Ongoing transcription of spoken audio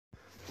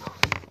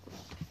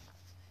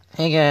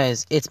Hey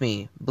guys, it's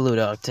me,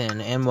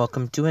 BlueDog10, and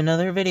welcome to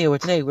another video where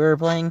today we're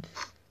playing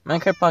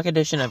Minecraft Pocket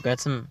Edition. I've got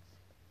some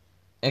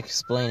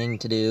explaining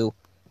to do.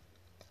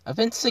 I've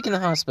been sick in the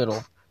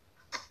hospital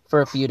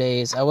for a few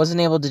days. I wasn't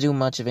able to do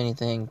much of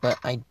anything, but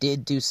I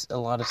did do a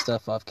lot of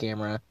stuff off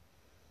camera.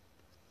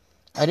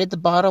 I did the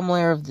bottom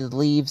layer of the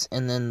leaves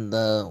and then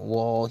the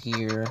wall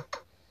here.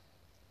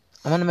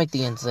 I'm going to make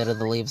the inside of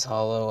the leaves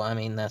hollow. I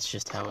mean, that's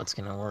just how it's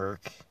going to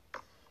work.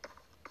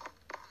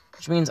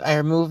 Which means I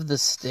removed the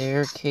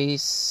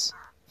staircase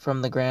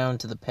from the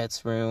ground to the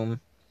pet's room.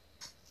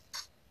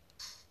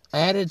 I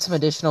added some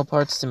additional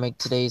parts to make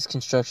today's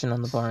construction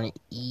on the barn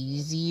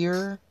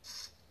easier.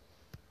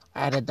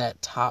 I added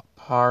that top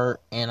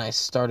part, and I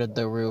started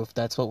the roof.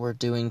 That's what we're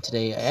doing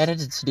today. I added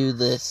a to-do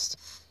list,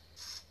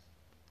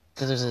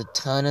 because there's a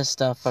ton of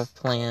stuff I've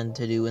planned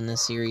to do in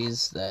this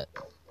series that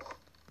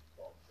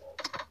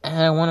I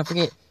don't want to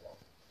forget.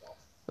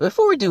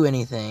 Before we do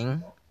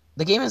anything,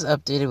 the game is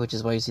updated, which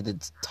is why you see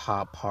the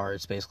top part.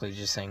 It's basically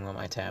just saying what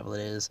my tablet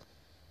is.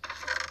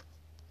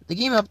 The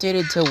game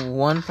updated to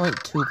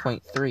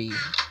 1.2.3,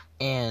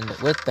 and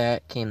with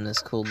that came this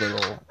cool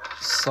little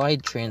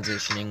slide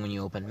transitioning when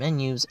you open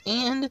menus,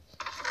 and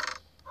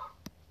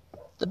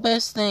the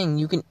best thing,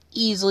 you can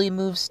easily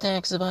move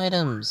stacks of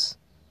items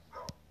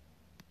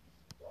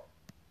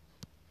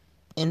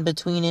in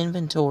between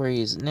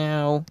inventories.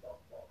 Now,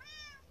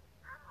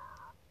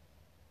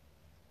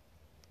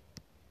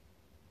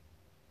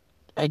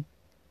 I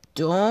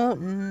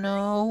don't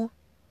know.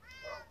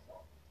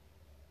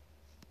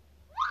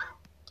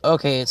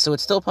 Okay, so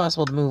it's still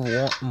possible to move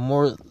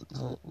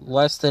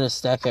less than a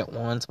stack at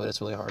once, but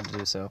it's really hard to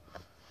do so.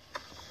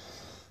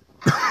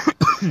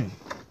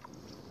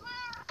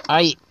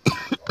 I'm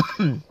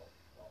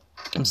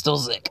still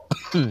sick.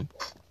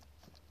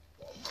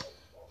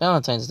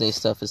 Valentine's Day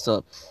stuff is still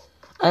up.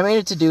 I made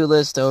a to-do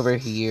list over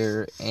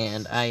here,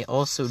 and I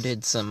also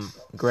did some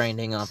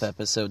grinding off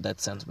episode.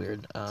 That sounds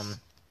weird.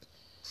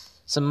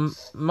 Some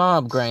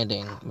mob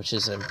grinding, which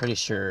is, I'm pretty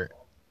sure,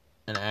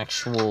 an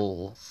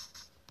actual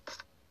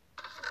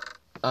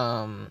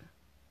game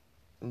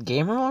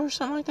rule or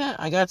something like that.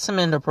 I got some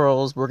ender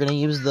pearls. We're gonna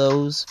use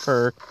those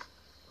for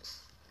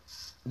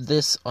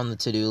this on the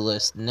to-do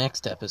list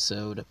next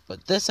episode.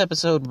 But this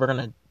episode, we're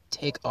gonna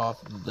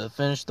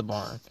finish the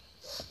barn.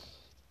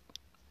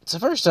 So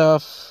first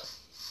off,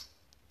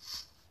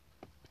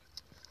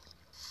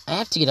 I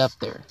have to get up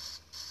there.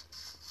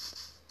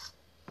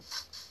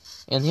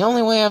 And the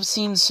only way I've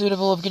seen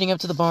suitable of getting up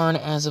to the barn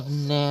as of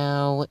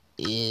now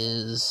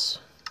is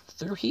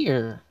through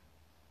here.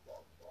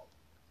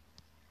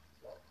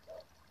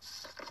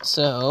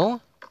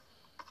 So,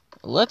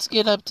 let's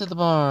get up to the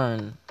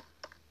barn.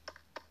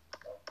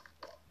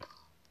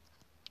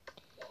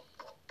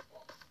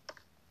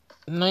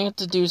 And I have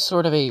to do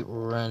sort of a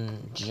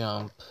run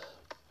jump.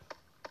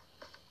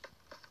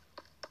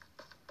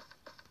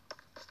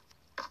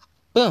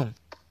 Boom.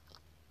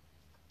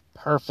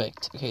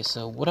 Perfect. Okay,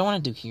 so what I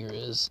want to do here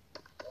is...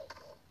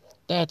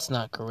 That's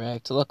not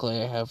correct. Luckily,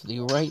 I have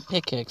the right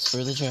pickaxe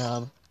for the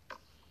job.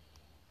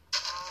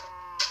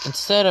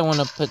 Instead, I want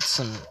to put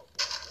some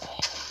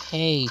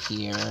hay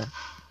here.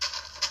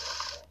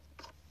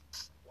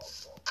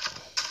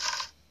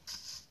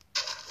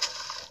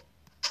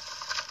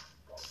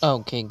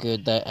 Okay,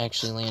 good. That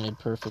actually landed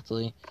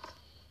perfectly.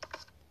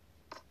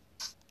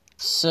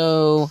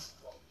 So,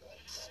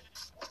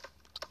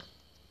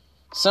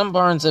 some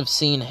barns I've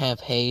seen have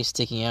hay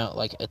sticking out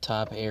like a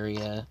top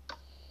area.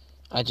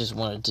 I just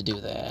wanted to do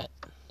that.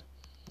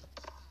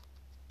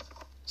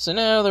 So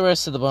now the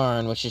rest of the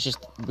barn, which is just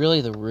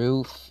really the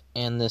roof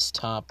and this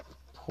top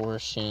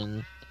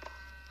portion.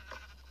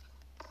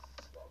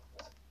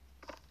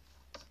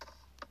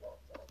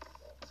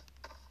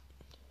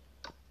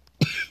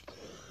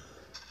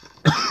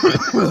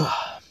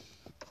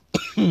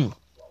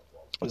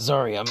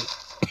 Sorry,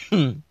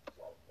 I'm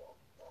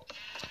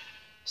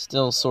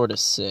still sort of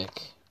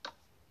sick.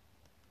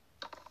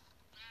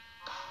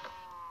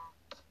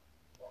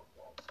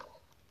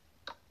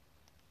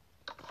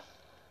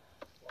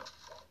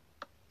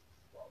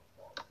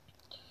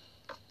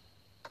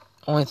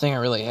 Only thing I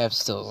really have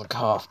still is a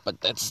cough,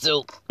 but that's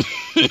still...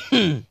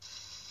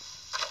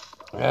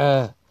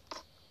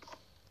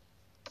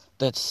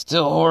 that's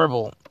still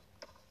horrible.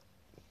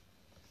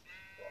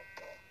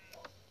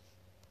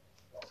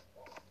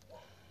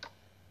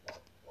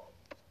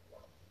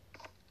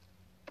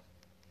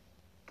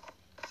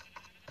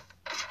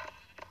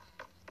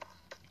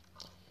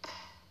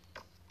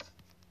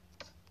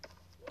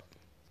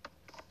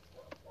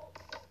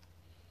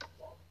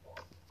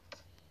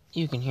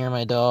 You can hear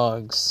my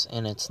dogs,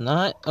 and it's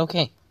not...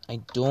 Okay,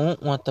 I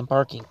don't want them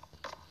barking.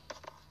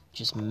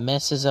 Just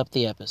messes up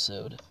the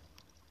episode.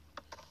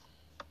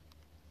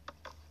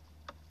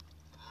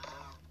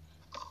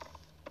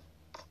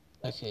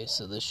 Okay,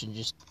 so this should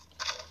just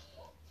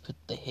put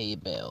the hay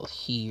bale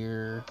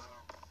here.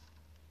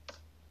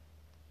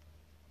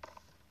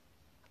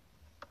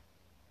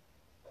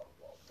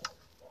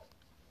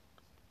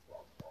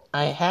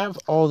 I have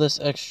all this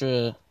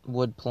extra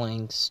wood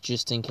planks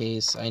just in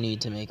case I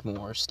need to make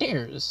more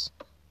stairs.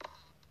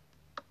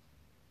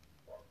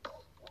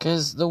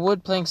 Because the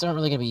wood planks aren't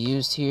really going to be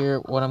used here.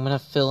 What I'm going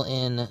to fill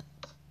in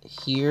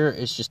here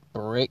is just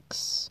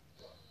bricks.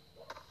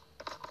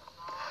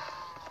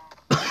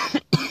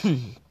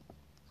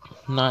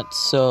 Not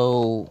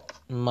so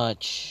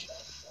much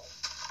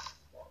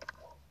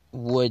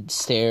wood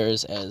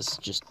stairs as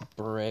just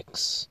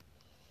bricks.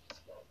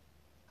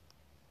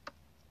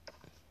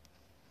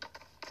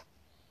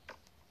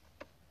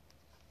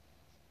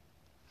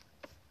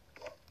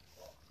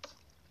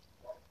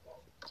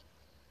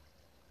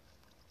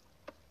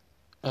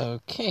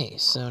 Okay,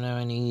 so now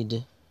I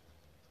need...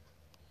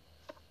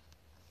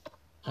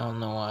 I don't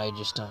know why I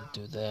just don't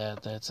do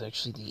that. That's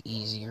actually the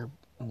easier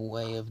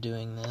way of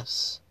doing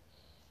this.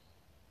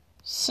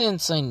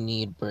 Since I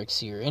need bricks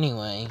here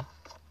anyway.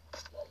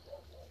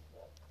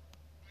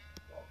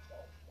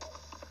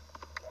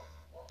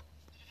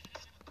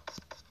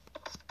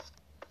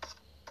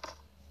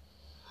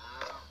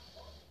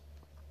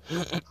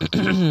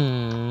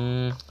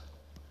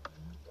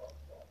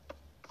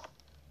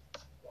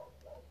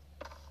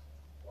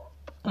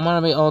 I'm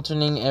gonna be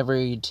alternating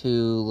every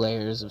 2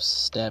 layers of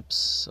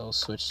steps. I'll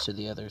switch to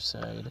the other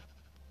side.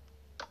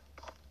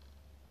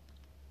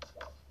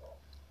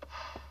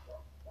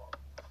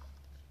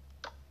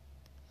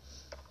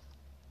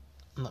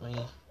 Let me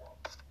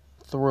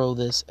throw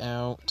this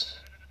out.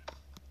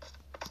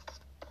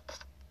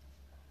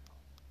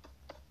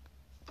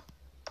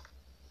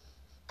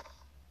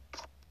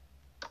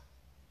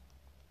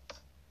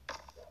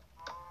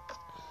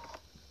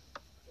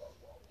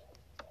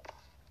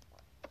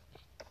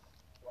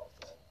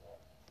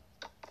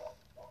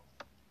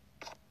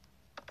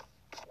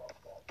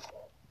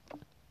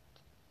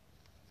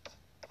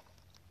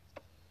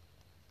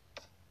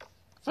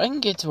 If I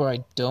can get to where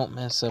I don't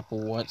mess up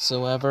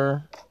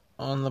whatsoever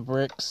on the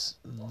bricks,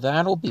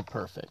 that'll be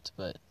perfect,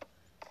 but...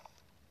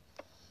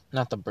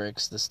 Not the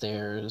bricks, the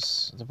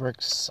stairs. The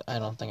bricks, I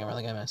don't think I'm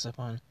really gonna mess up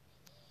on.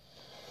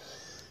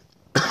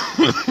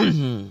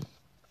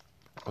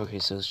 Okay,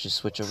 so let's just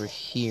switch over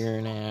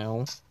here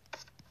now.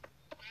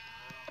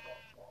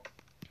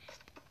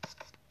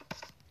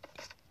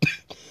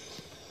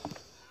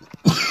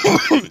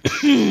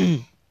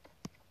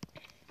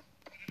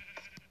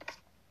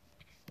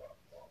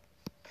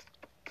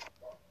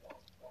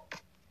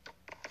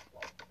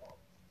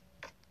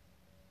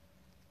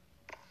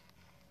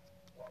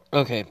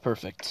 Okay,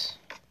 perfect.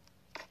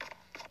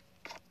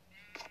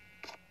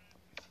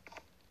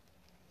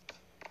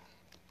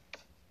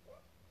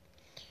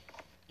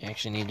 I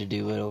actually need to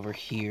do it over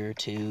here,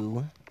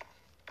 too.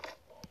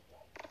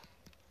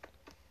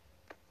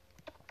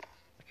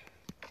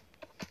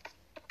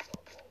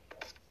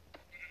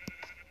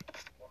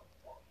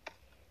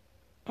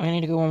 I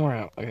need to go one more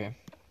out. Okay.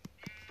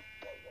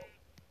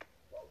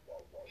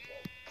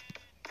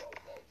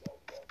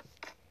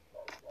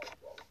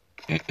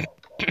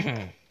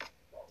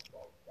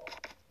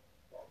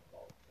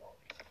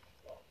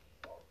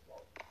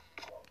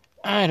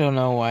 I don't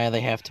know why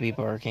they have to be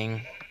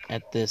barking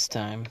at this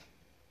time.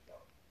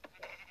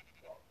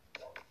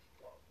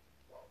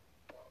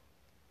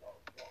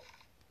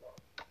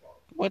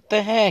 What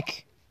the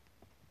heck?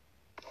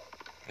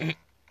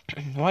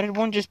 Why did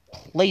one just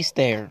place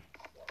there?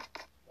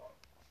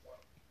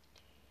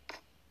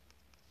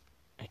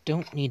 I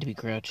don't need to be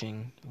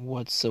crouching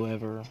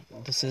whatsoever.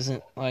 This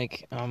isn't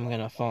like I'm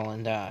gonna fall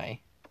and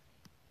die.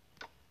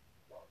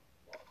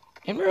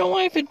 In real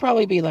life, it'd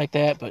probably be like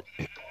that, but...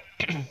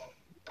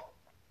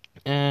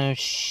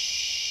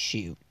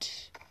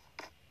 shoot.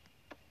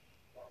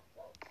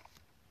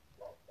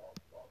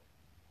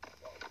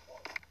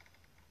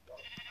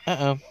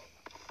 Uh-oh.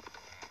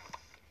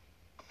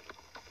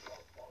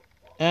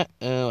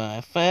 Uh-oh,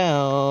 I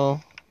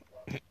fell.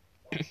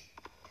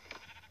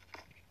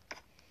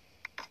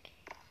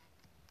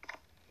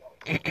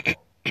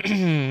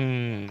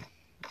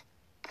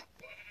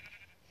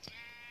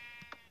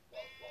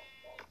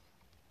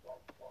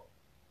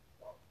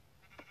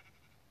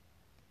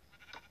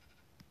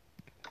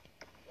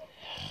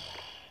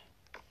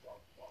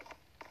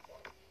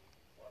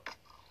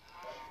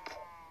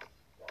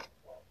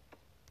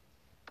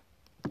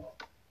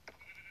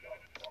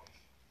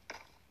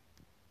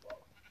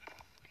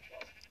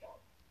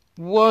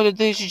 What did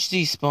they just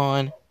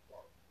despawn?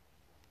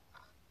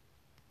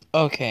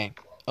 Okay.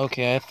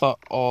 Okay, I thought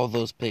all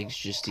those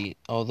pigs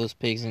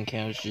and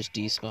cows just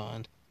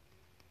despawned.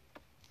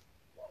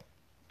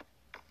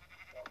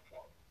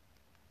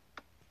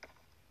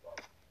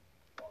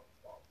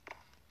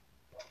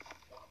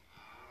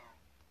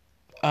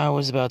 I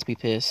was about to be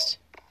pissed.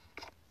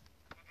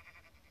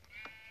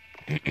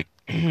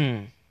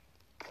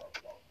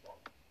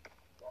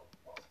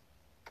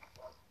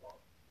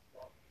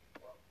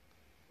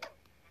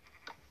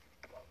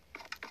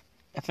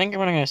 I think I'm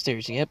running out of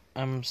stairs. Yep,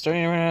 I'm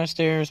starting to run out of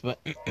stairs, but...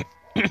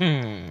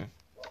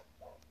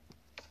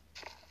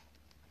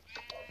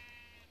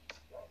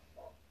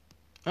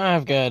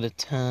 I've got a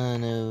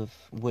ton of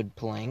wood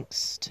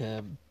planks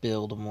to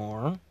build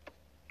more.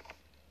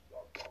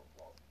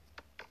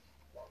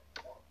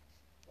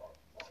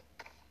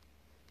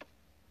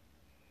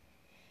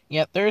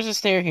 Yep, there's a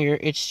stair here.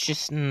 It's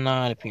just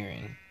not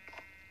appearing.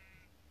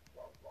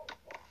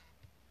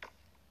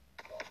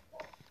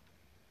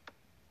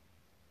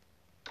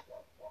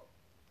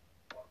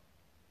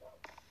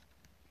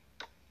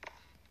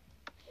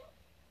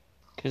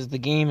 Because the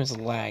game is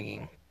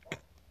lagging.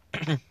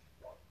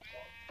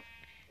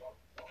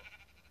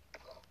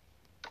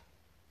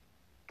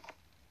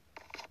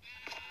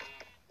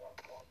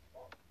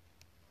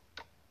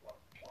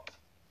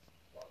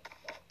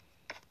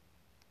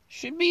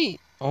 Should be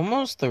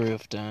almost the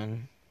roof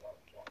done.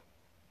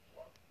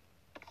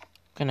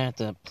 Gonna have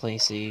to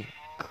place a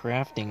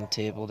crafting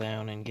table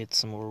down and get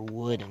some more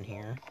wood in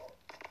here.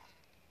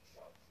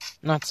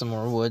 Not some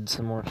more wood,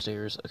 some more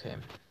stairs. Okay.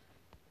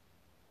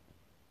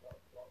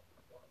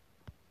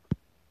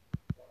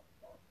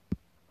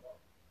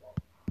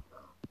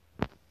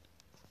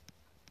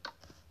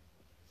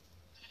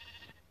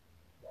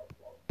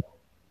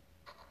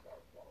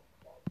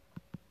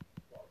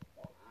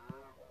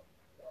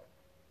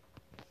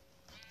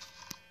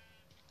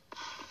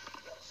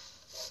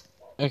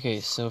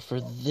 Okay, so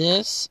for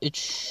this, it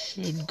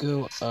should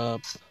go up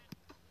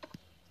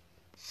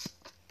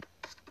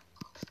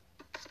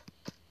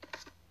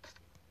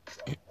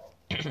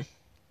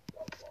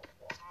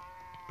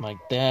like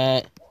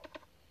that.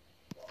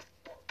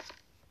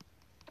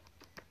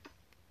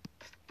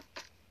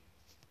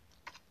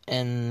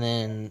 And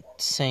then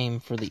same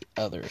for the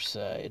other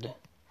side.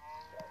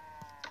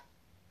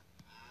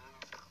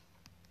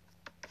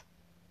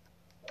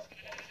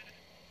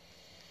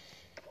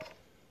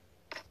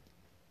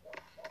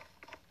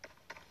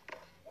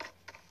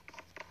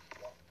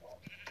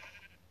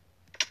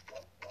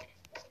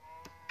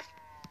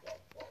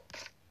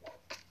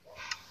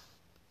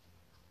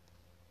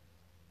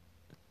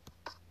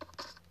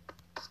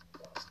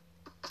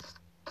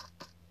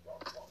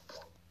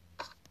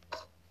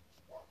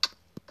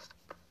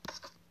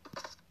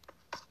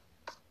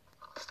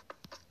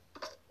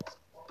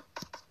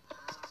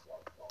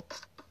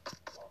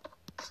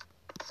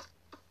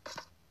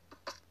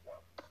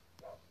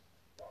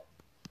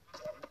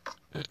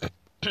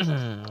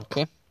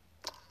 Okay.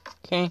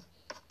 Okay.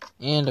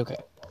 And okay.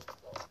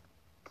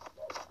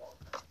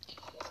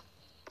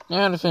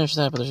 Now to finish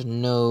that, but there's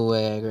no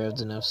way I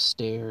grabbed enough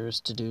stairs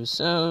to do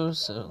so,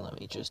 so let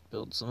me just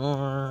build some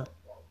more.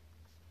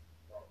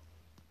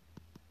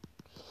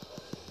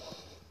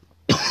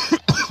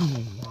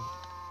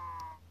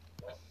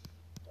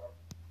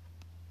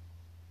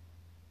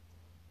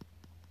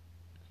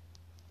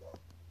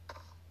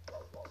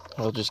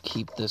 I'll just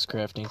keep this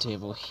crafting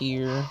table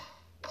here.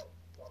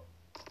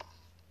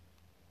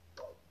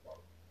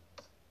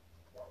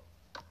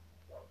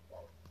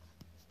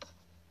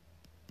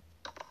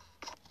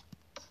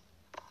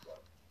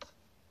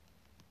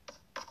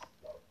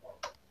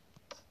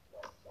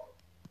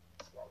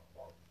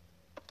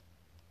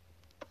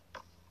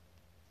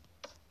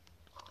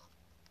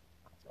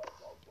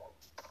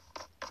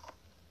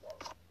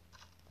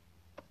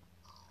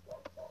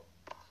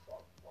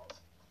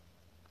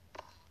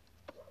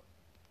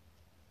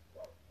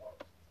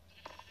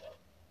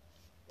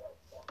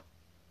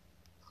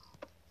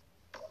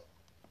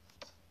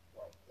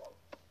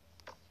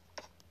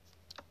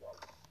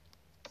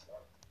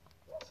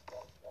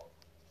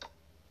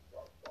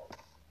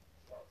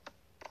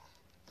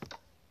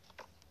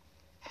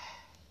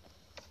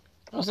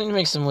 I was thinking to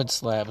make some wood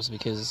slabs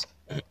because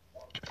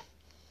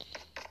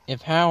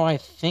if how I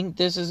think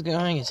this is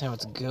going is how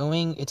it's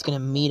going, it's going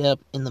to meet up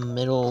in the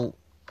middle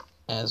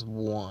as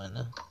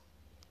one.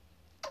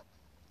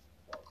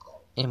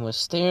 And with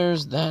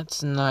stairs,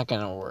 that's not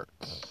going to work.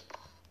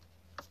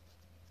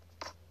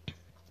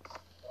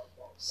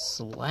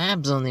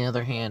 Slabs, on the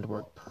other hand,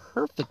 work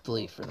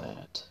perfectly for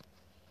that.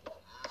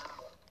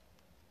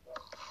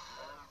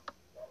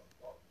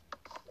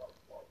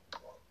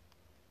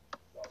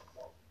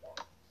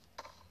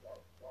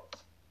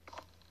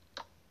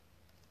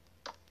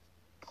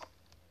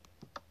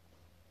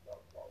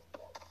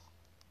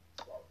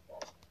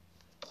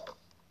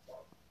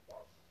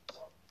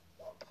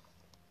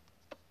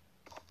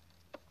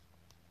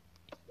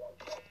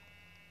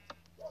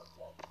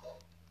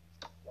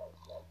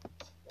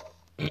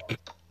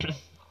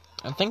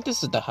 I think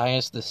this is the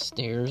highest the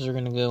stairs are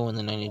going to go, and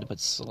then I need to put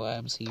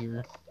slabs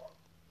here.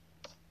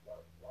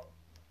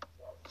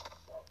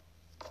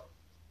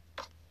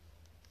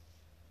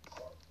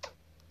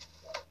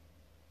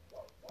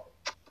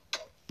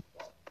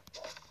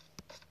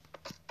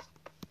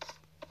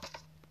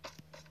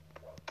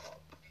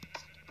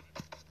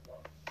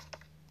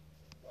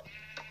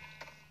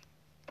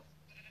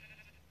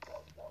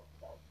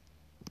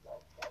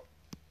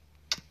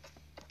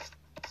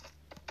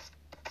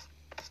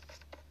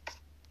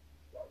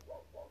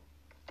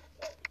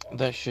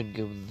 That should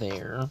go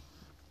there.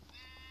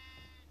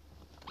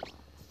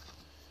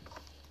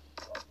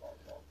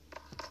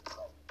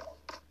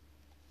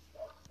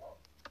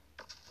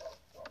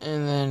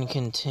 And then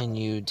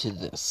continue to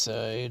this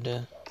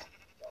side.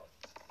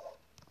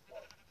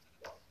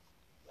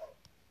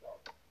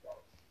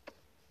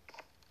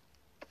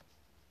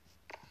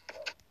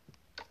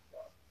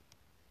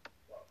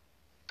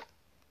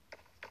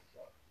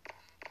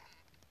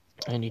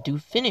 I need to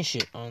finish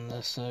it on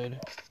this side.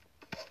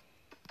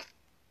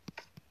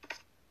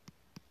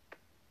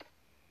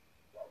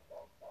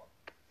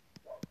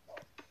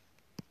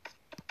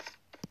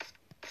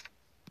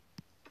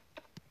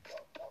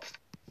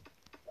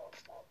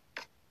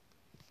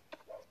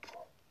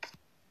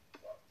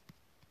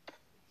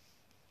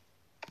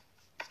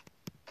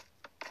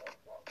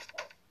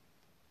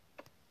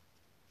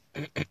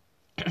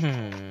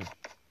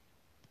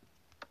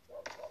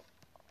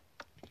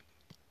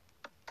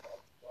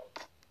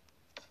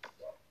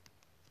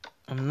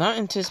 I'm not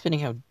anticipating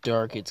how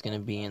dark it's going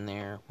to be in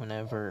there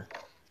whenever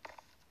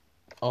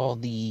all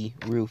the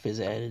roof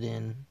is added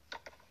in.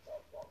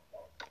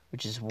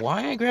 Which is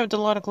why I grabbed a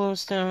lot of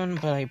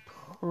glowstone, but I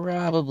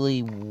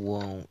probably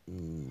won't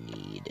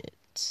need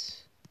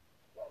it.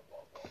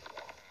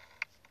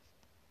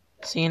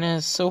 Seeing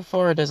as so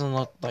far it doesn't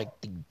look like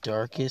the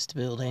darkest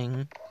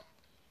building.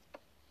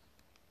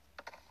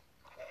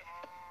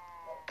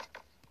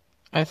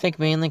 I think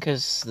mainly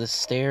because the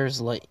stairs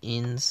let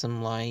in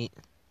some light.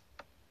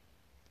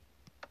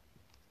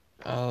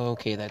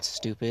 Okay, that's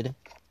stupid.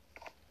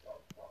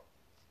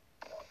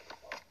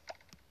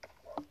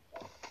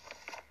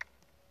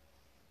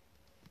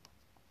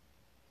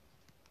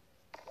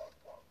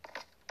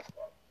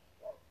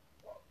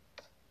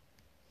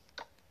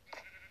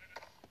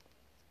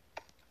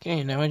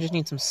 Okay, now I just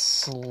need some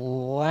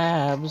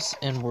slabs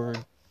and we're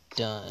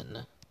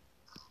done.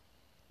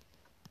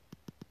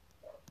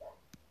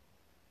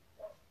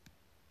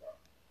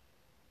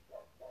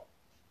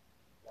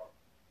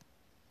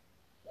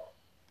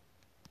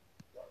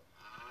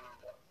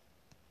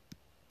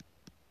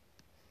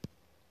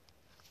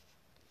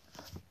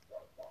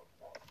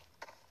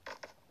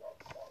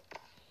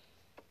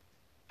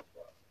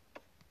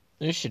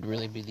 This should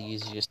really be the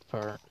easiest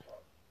part.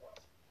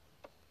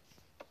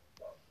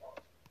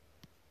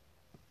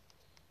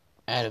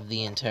 Out of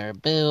the entire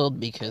build,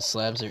 because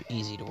slabs are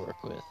easy to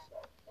work with.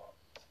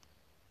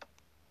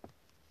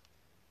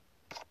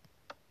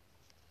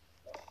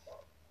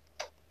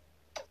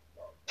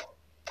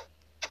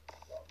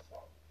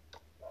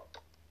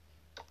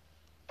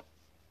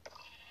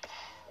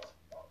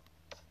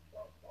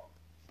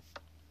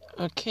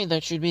 Okay,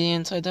 that should be the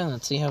inside done.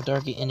 Let's see how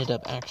dark it ended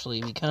up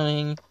actually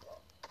becoming.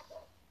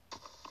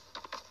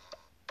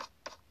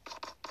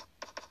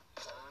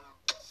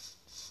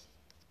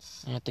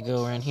 I have to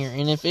go around here,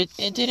 and if it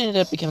did end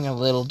up becoming a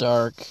little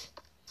dark,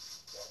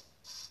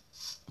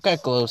 I've got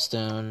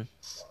glowstone.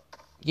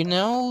 You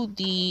know,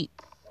 the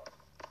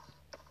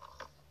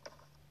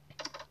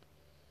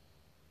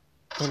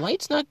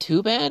light's not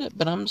too bad,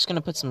 but I'm just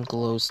gonna put some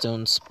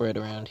glowstone spread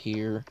around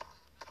here.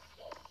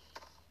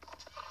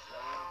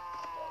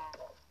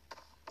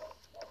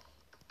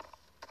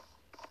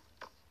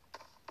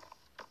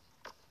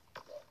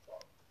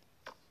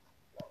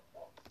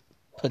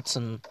 Put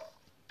some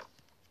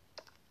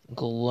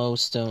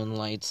glowstone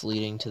lights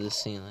leading to the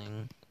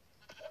ceiling.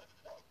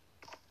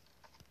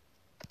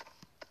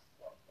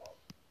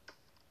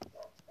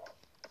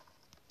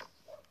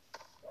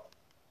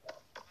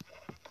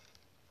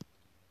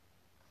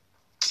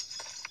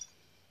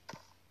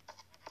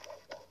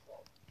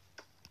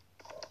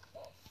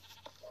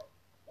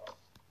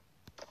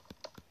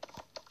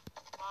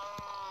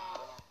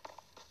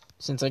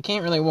 Since I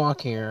can't really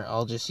walk here,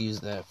 I'll just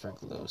use that for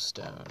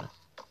glowstone.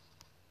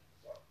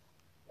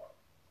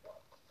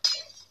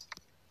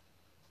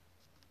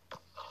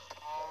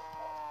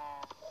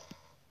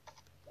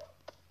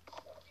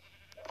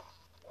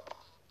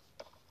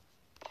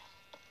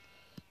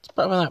 It's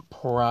probably not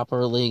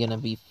properly gonna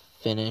be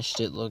finished,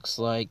 it looks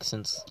like,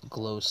 since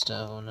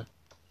glowstone.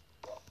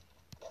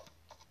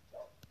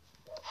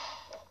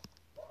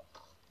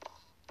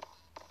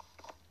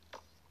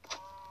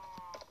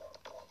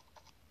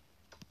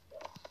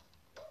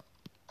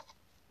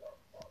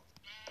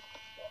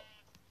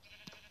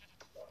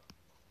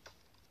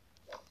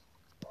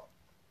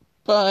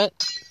 But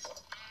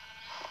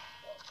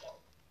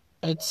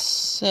I'd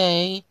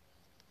say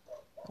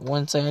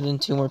once I add in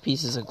 2 more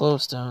pieces of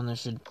glowstone,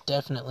 this should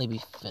definitely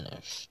be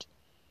finished.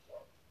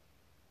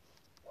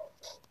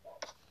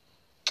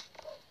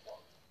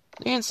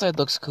 The inside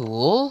looks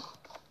cool.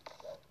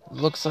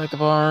 Looks like a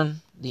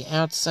barn. The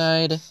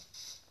outside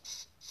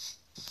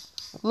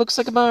looks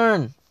like a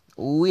barn.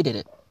 We did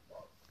it.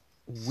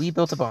 We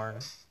built a barn.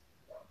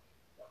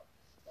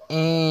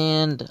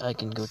 And I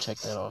can go check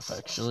that off,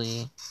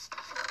 actually.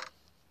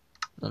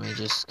 Let me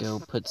just go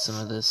put some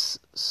of this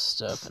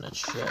stuff in a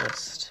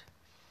chest.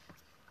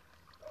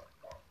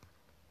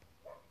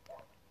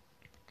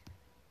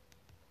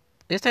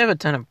 At least I have a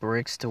ton of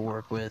bricks to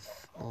work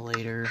with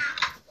later.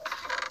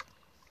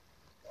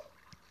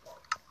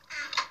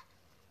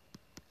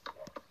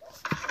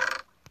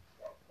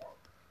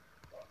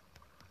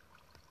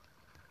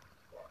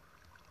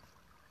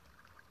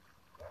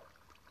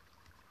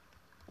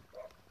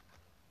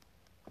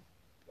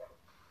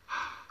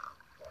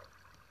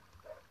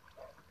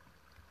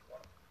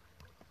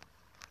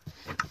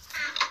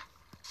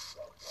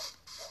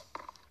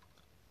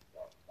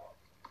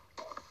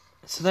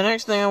 So the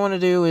next thing I want to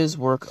do is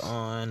work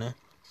on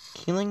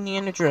killing the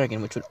Ender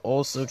Dragon, which would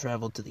also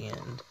travel to the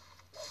end.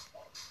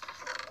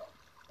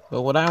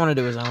 But what I want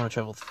to do is I want to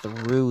travel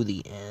through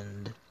the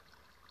end.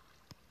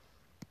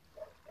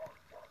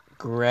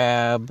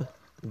 Grab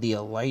the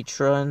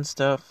Elytra and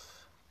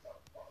stuff.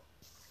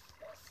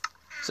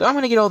 So I'm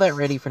going to get all that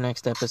ready for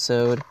next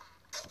episode.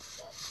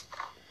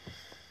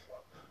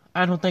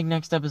 I don't think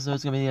next episode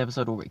is going to be the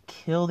episode where we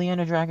kill the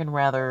Ender Dragon.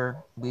 Rather,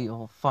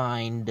 we'll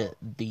find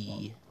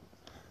the,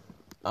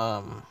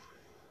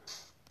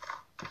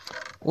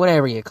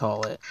 whatever you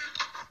call it.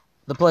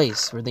 The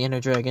place where the Ender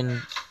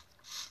Dragon,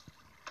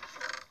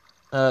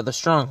 the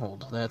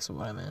stronghold. That's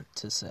what I meant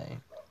to say.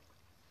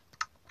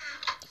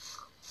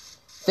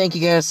 Thank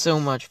you guys so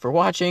much for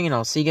watching, and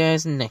I'll see you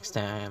guys next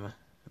time.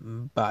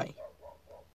 Bye.